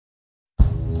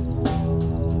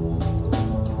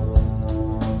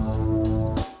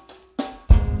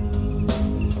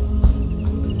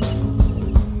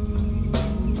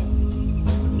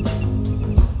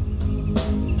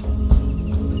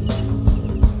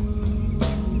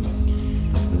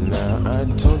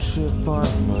don't trip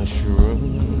on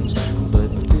mushrooms, but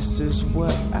this is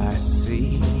what I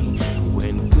see.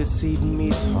 When good seed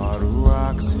meets hard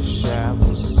rocks,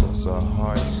 shallow souls are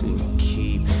hard to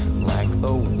keep. Like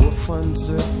a wolf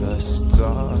under the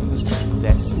stars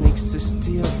that sneaks to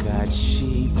steal God's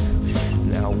sheep.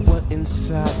 Now what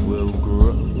inside will grow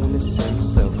in a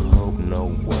sense of hope no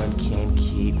one can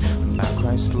keep. By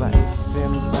Christ's life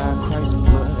and by Christ's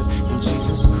blood, and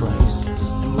Jesus Christ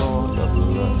is the Lord of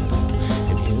love,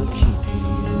 and He'll keep you.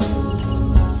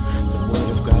 The Word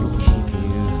of God will keep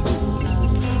you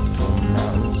from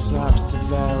mountaintops to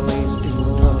valleys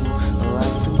below. A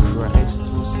life in Christ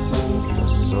will save your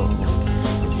soul,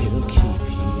 and He'll keep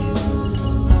you.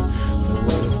 The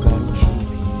Word of God will keep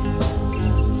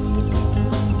you.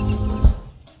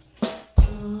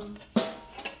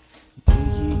 Be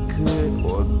ye good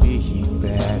or be ye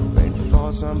bad, rain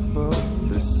falls on both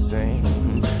the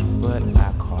same. But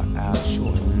I call out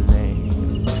your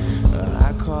name,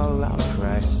 I call out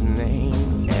Christ's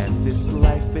name. And this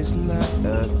life is not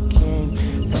a game,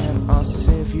 and our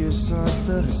saviors aren't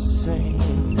the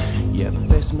same. Yeah,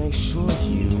 best make sure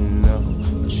you know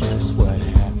just what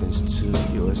happens to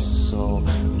your soul.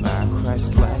 By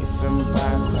Christ's life and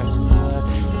by Christ's blood,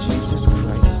 Jesus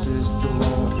Christ is the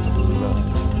Lord of love,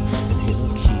 and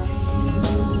He'll keep you.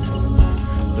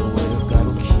 The Word of God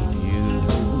will keep you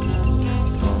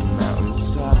from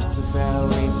mountaintops to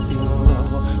valleys below.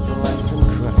 The life in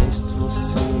Christ will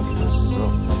save your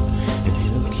soul, and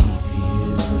He'll keep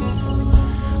you.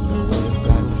 The Word of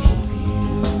God will keep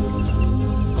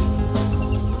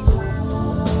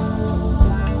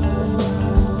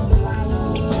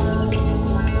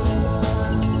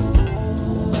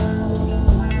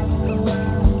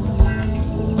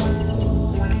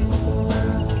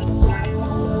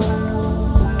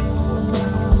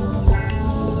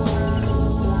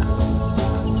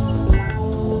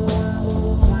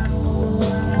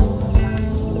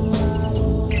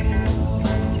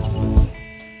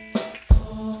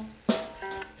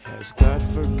Has God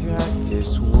forgot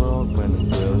this world? When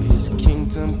will His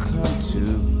kingdom come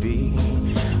to be?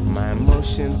 My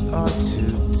emotions are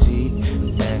too deep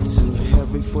and too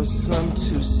heavy for some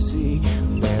to see.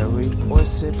 Buried or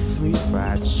set free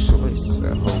by choice,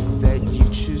 I hope that you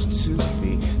choose to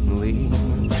believe.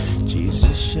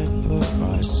 Jesus shepherd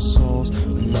our souls,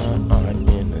 none are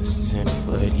innocent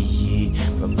but ye.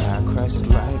 But by Christ's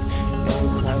life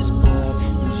and Christ's blood,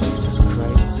 Jesus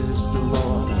Christ is the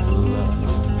Lord of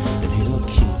love, and He'll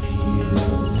keep you.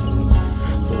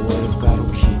 The Word of God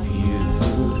will keep you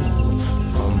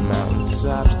from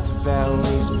mountaintops to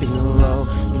valleys below.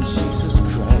 And Jesus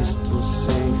Christ will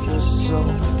save your soul,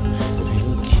 and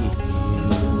He'll keep you.